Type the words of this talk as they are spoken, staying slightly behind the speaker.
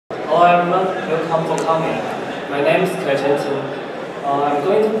Hello everyone, welcome for coming. My name is Chen. I'm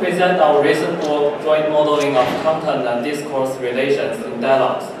going to present our recent work, Joint Modeling of Content and Discourse Relations in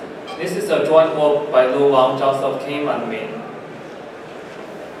Dialogues. This is a joint work by Lu Wang, Joseph Kim, and me.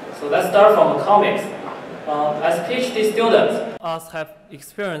 So let's start from comics. As PhD students, us have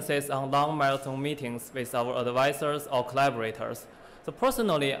experiences on long marathon meetings with our advisors or collaborators. So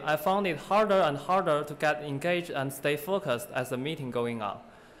personally, I found it harder and harder to get engaged and stay focused as the meeting going on.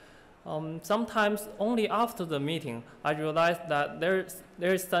 Sometimes only after the meeting, I realized that there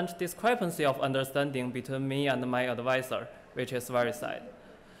is such discrepancy of understanding between me and my advisor, which is very sad.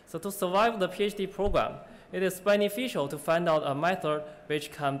 So to survive the PhD program, it is beneficial to find out a method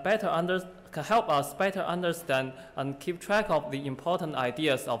which can help us better understand and keep track of the important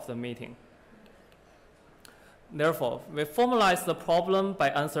ideas of the meeting. Therefore, we formalize the problem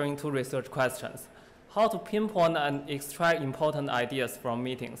by answering two research questions: how to pinpoint and extract important ideas from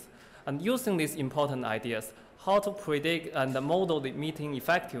meetings, and using these important ideas, how to predict and model the meeting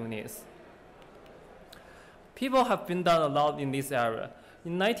effectiveness. People have been done a lot in this area.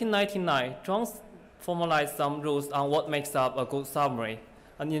 In 1999, Jones formalized some rules on what makes up a good summary.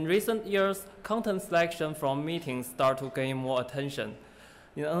 And in recent years, content selection from meetings start to gain more attention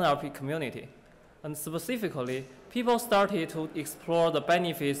in the NLP community. And specifically, people started to explore the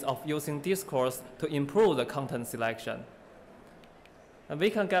benefits of using discourse to improve the content selection. And we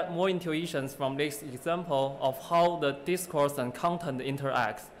can get more intuitions from this example of how the discourse and content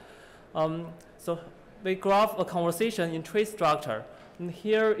interact. So we graph a conversation in tree structure. And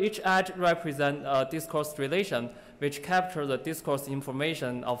here, each edge represents a discourse relation, which captures the discourse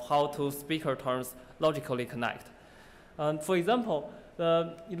information of how two speaker terms logically connect. For example,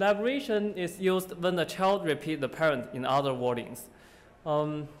 the elaboration is used when the child repeats the parent in other wordings.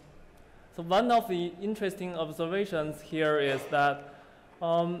 So one of the interesting observations here is that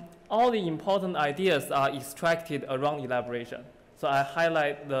all the important ideas are extracted around elaboration. So I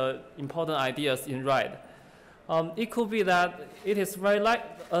highlight the important ideas in red. It could be that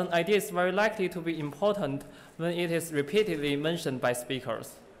an idea is very likely to be important when it is repeatedly mentioned by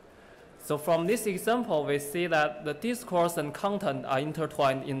speakers. So from this example, we see that the discourse and content are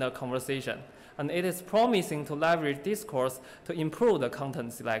intertwined in the conversation, and it is promising to leverage discourse to improve the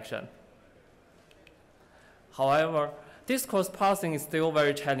content selection. However, discourse parsing is still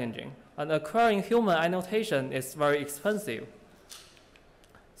very challenging, and acquiring human annotation is very expensive.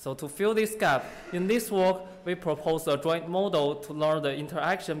 So to fill this gap, in this work, we propose a joint model to learn the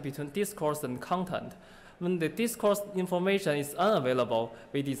interaction between discourse and content. When the discourse information is unavailable,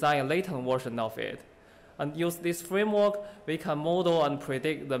 we design a latent version of it. And use this framework, we can model and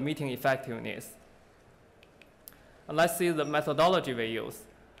predict the meeting effectiveness. And let's see the methodology we use.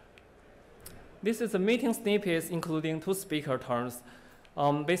 This is a meeting snippet including two speaker terms.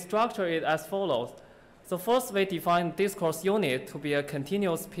 We structure it as follows. So first, we define discourse unit to be a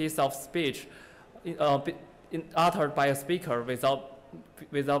continuous piece of speech uttered by a speaker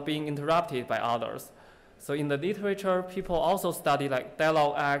without being interrupted by others. So in the literature, people also study like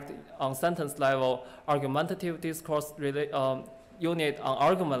dialogue act on sentence level, argumentative discourse unit on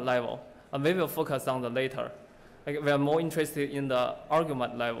argument level, and we will focus on the later. Like we are more interested in the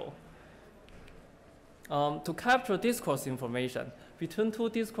argument level. To capture discourse information, between two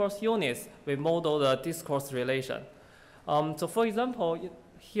discourse units, we model the discourse relation. So for example,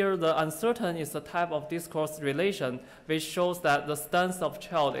 here the uncertain is a type of discourse relation which shows that the stance of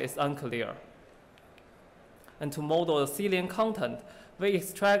child is unclear. And to model the salient content, we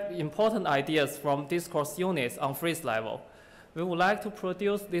extract important ideas from discourse units on phrase level. We would like to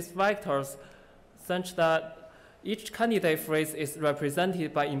produce these vectors such that each candidate phrase is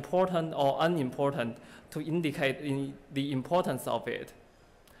represented by important or unimportant to indicate the importance of it.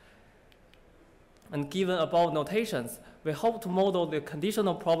 And given above notations, we hope to model the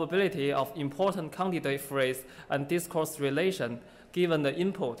conditional probability of important candidate phrase and discourse relation given the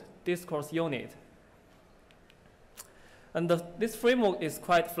input discourse unit. And this framework is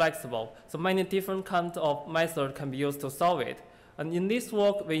quite flexible, so many different kinds of methods can be used to solve it. And in this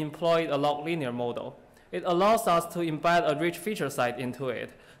work, we employed a log linear model. It allows us to embed a rich feature set into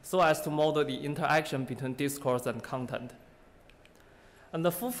it, so as to model the interaction between discourse and content. And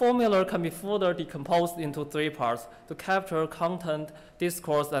the full formula can be further decomposed into three parts to capture content,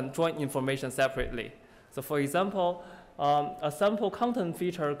 discourse, and joint information separately. So for example, a sample content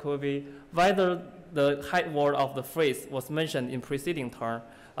feature could be whether the head word of the phrase was mentioned in preceding term,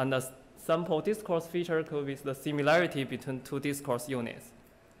 and a sample discourse feature could be the similarity between two discourse units.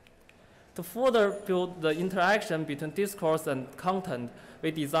 To further build the interaction between discourse and content,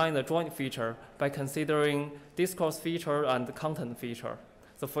 we designed a joint feature by considering discourse feature and content feature.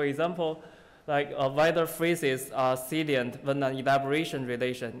 So for example, like whether phrases are salient when an elaboration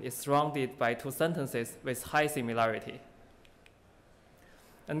relation is surrounded by two sentences with high similarity.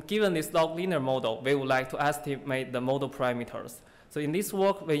 And given this log linear model, we would like to estimate the model parameters. So in this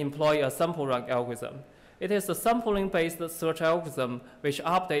work, we employ a sample rank algorithm. It is a sampling-based search algorithm which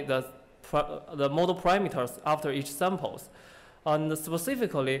updates the model parameters after each samples. And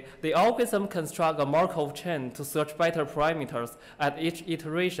specifically, the algorithm constructs a Markov chain to search better parameters at each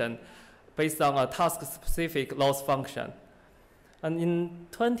iteration based on a task-specific loss function. And in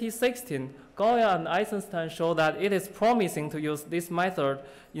 2016, Goya and Eisenstein showed that it is promising to use this method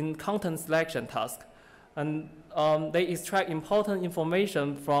in content selection tasks. And they extract important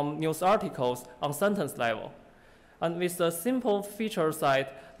information from news articles on sentence level. And with a simple feature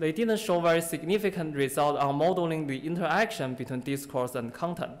set, they didn't show very significant result on modeling the interaction between discourse and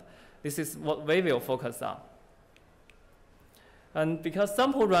content. This is what we will focus on. And because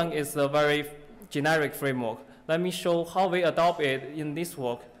sample rank is a very generic framework, let me show how we adopt it in this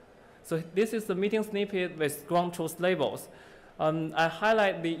work. So this is the meeting snippet with ground truth labels. I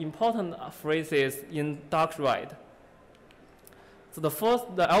highlight the important phrases in dark red. So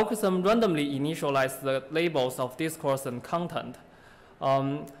the algorithm randomly initializes the labels of discourse and content.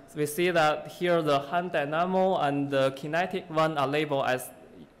 We see that here the hand dynamo and the kinetic one are labeled as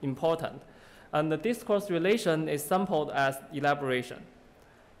important. And the discourse relation is sampled as elaboration.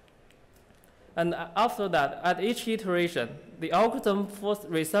 And after that, at each iteration, the algorithm first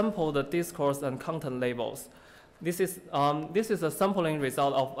resample the discourse and content labels. This is a sampling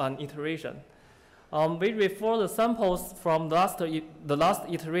result of an iteration. We refer the samples from the last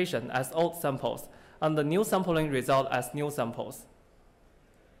iteration as old samples, and the new sampling result as new samples.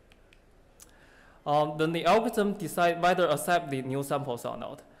 Then the algorithm decides whether to accept the new samples or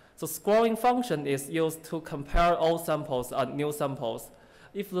not. So scoring function is used to compare old samples and new samples.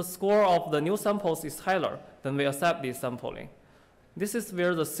 If the score of the new samples is higher, then we accept this sampling. This is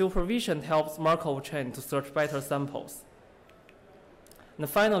where the supervision helps Markov chain to search better samples. And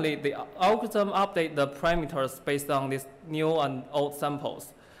finally, the algorithm updates the parameters based on these new and old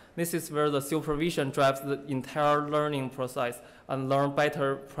samples. This is where the supervision drives the entire learning process and learn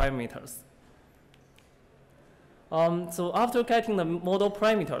better parameters. So after getting the model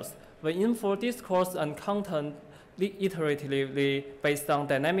parameters, we infer discourse and content iteratively based on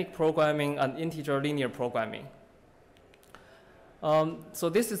dynamic programming and integer linear programming. So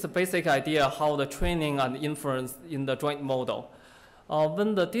this is the basic idea how the training and inference in the joint model.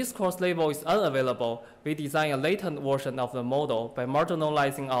 When the discourse label is unavailable, we design a latent version of the model by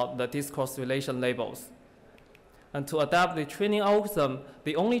marginalizing out the discourse relation labels. And to adapt the training algorithm,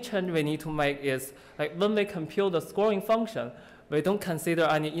 the only change we need to make is, like when we compute the scoring function, we don't consider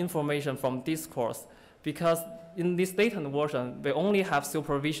any information from discourse, because in this latent version, we only have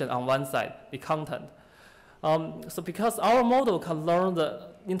supervision on one side, the content. So because our model can learn the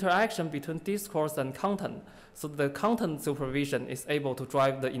interaction between discourse and content, so the content supervision is able to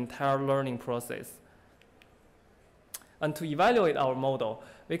drive the entire learning process. And to evaluate our model,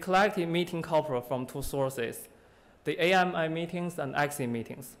 we collected meeting corpora from two sources, the AMI meetings and XE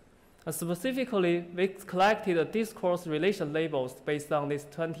meetings. And specifically, we collected the discourse relation labels based on this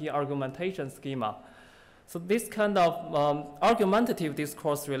 20 argumentation schema. So this kind of argumentative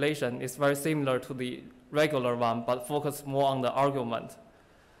discourse relation is very similar to the regular one, but focus more on the argument.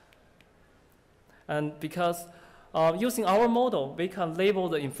 And because using our model, we can label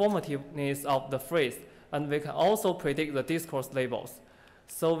the informativeness of the phrase, and we can also predict the discourse labels.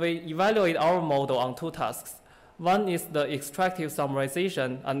 So we evaluate our model on two tasks. One is the extractive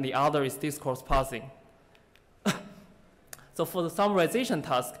summarization, and the other is discourse parsing. So for the summarization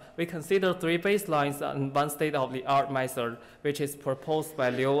task, we consider 3 baselines and one state-of-the-art method, which is proposed by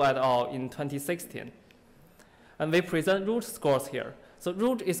Liu et al. In 2016. And we present root scores here. So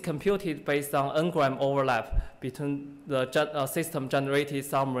root is computed based on n-gram overlap between the system-generated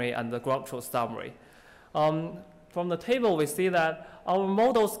summary and the ground truth summary. From the table, we see that our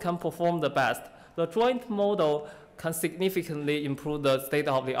models can perform the best. The joint model can significantly improve the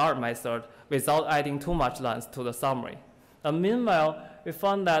state-of-the-art method without adding too much length to the summary. And meanwhile, we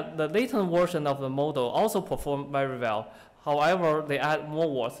found that the latent version of the model also performed very well. However, they add more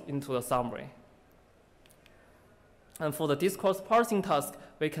words into the summary. And for the discourse parsing task,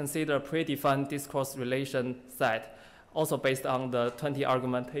 we consider a predefined discourse relation set, also based on the 20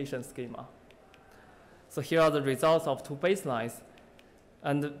 argumentation schema. So here are the results of 2 baselines.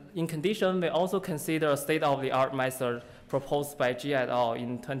 And in condition, we also consider a state-of-the-art method proposed by G et al.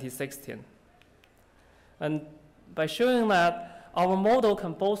 In 2016. And by showing that our model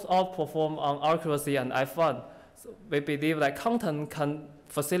can both outperform on accuracy and F1, so we believe that content can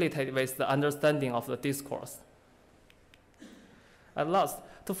facilitate with the understanding of the discourse. At last,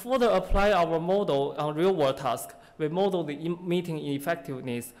 to further apply our model on real-world tasks, we model the meeting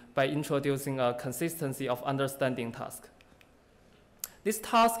effectiveness by introducing a consistency of understanding task. This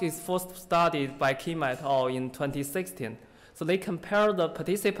task is first studied by Kim et al. In 2016. So they compare the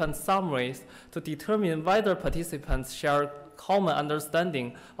participant summaries to determine whether participants share common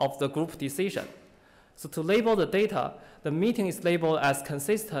understanding of the group decision. So to label the data, the meeting is labeled as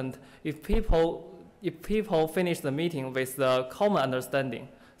consistent if people finish the meeting with the common understanding.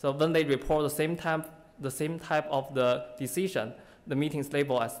 So when they report the same type of the decision, the meeting is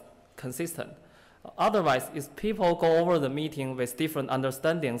labeled as consistent. Otherwise, if people go over the meeting with different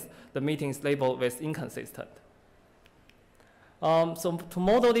understandings, the meeting is labeled with inconsistent. So to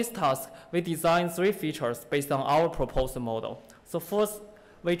model this task, we designed 3 features based on our proposed model. So first,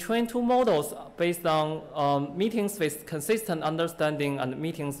 we train 2 models based on meetings with consistent understanding and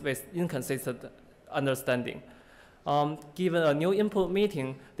meetings with inconsistent understanding. Given a new input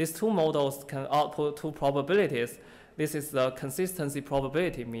meeting, these 2 models can output 2 probabilities. This is the consistency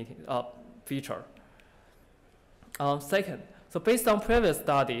probability feature. Second, so based on previous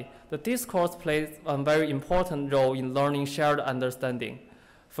study, the discourse plays a very important role in learning shared understanding.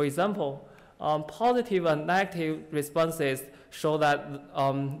 For example, positive and negative responses show that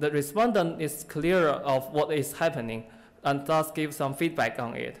the respondent is clear of what is happening and thus give some feedback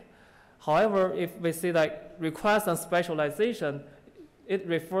on it. However, if we see that request and specialization, it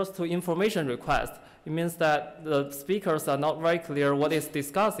refers to information request. It means that the speakers are not very clear what is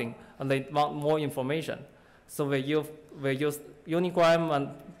discussing and they want more information. So we use unigram and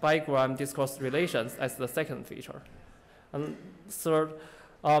bigram discourse relations as the second feature. And third,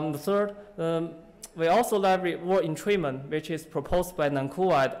 we also leverage word entrainment, which is proposed by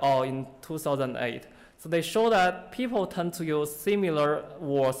Nankua et al. In 2008. So they show that people tend to use similar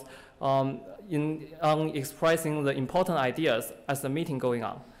words in expressing the important ideas as the meeting going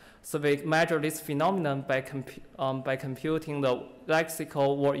on. So we measure this phenomenon by computing the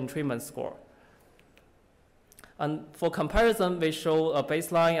lexical word entrainment score. And for comparison, we show a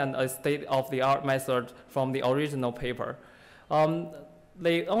baseline and a state-of-the-art method from the original paper.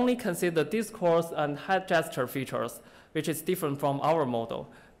 They only consider discourse and head gesture features, which is different from our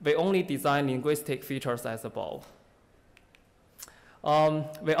model. We only design linguistic features as above.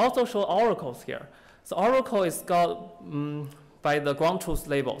 We also show oracles here. So oracle is got by the ground truth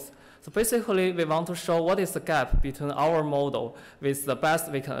labels. So basically, we want to show what is the gap between our model with the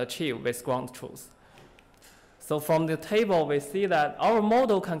best we can achieve with ground truth. So from the table, we see that our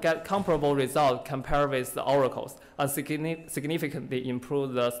model can get comparable results compared with the oracles and significantly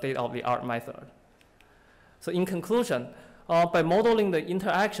improve the state-of-the-art method. So in conclusion, by modeling the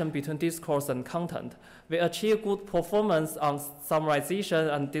interaction between discourse and content, we achieve good performance on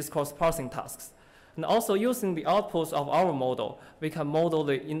summarization and discourse parsing tasks. And also using the outputs of our model, we can model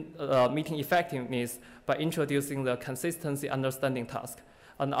the meeting effectiveness by introducing the consistency understanding task.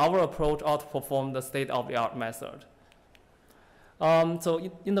 And our approach outperforms the state-of-the-art method.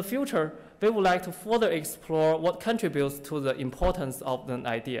 So in the future, we would like to further explore what contributes to the importance of an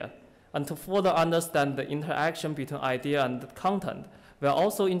idea. And to further understand the interaction between idea and content, we are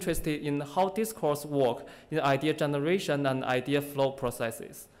also interested in how discourse work in idea generation and idea flow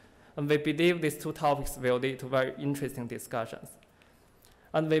processes. And we believe these 2 topics will lead to very interesting discussions.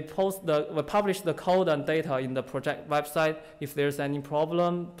 And we publish the code and data in the project website. If there's any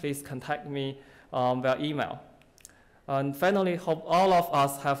problem, please contact me via email. And finally, hope all of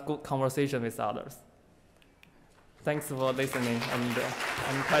us have good conversation with others. Thanks for listening and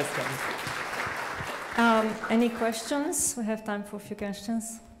questions. Any questions? We have time for a few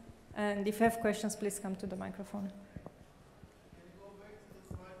questions. And if you have questions, please come to the microphone.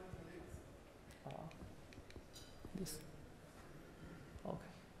 This. Okay.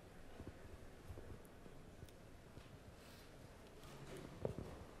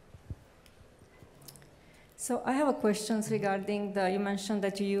 So I have a question regarding you mentioned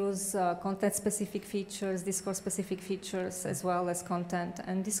that you use content-specific features, discourse-specific features, as well as content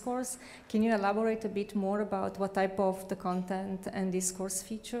and discourse. Can you elaborate a bit more about what type of the content and discourse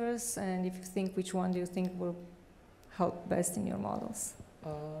features, and if you think, which one do you think will help best in your models?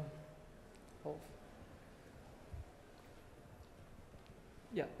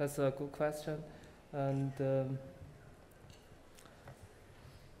 Yeah, that's a good question. And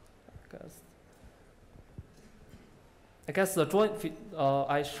I guess the joint,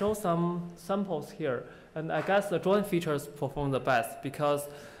 I show some samples here, and I guess the joint features perform the best because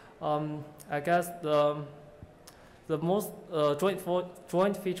I guess the the most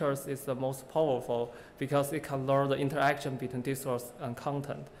joint features is the most powerful because it can learn the interaction between discourse and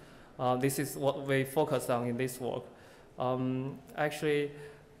content. This is what we focus on in this work. Actually,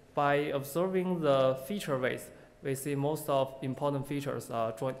 by observing the feature weights, we see most of important features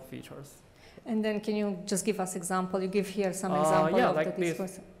are joint features. And then can you just give us example? You give here some example of like the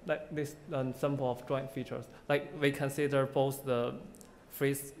discourse. Like this sample of joint features. Like we consider both the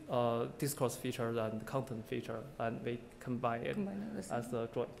phrase discourse feature and content feature, and we combine it as a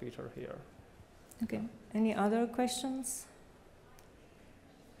joint feature here. Okay. Any other questions?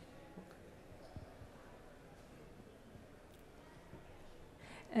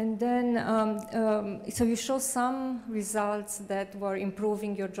 And then, so you show some results that were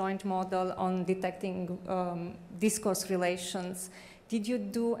improving your joint model on detecting discourse relations. Did you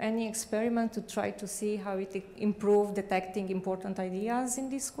do any experiment to try to see how it improved detecting important ideas in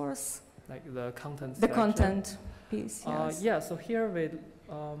discourse? Like the content The content piece, yes. Yeah, so here we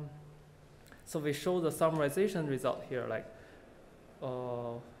show the summarization result here, like,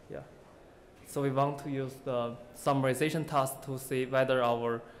 yeah. So we want to use the summarization task to see whether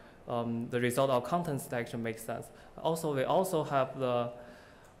our the result of content selection makes sense. Also, we also have the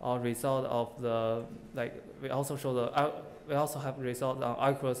result of the we also have result on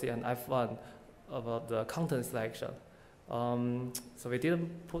accuracy and F1 about the content selection. So we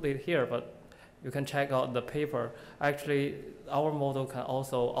didn't put it here, but you can check out the paper. Actually, our model can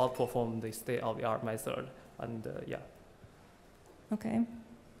also outperform the state-of-the-art method, and yeah. Okay.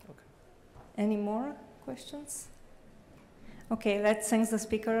 Any more questions? Okay, let's thank the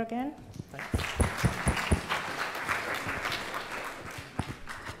speaker again. Thanks.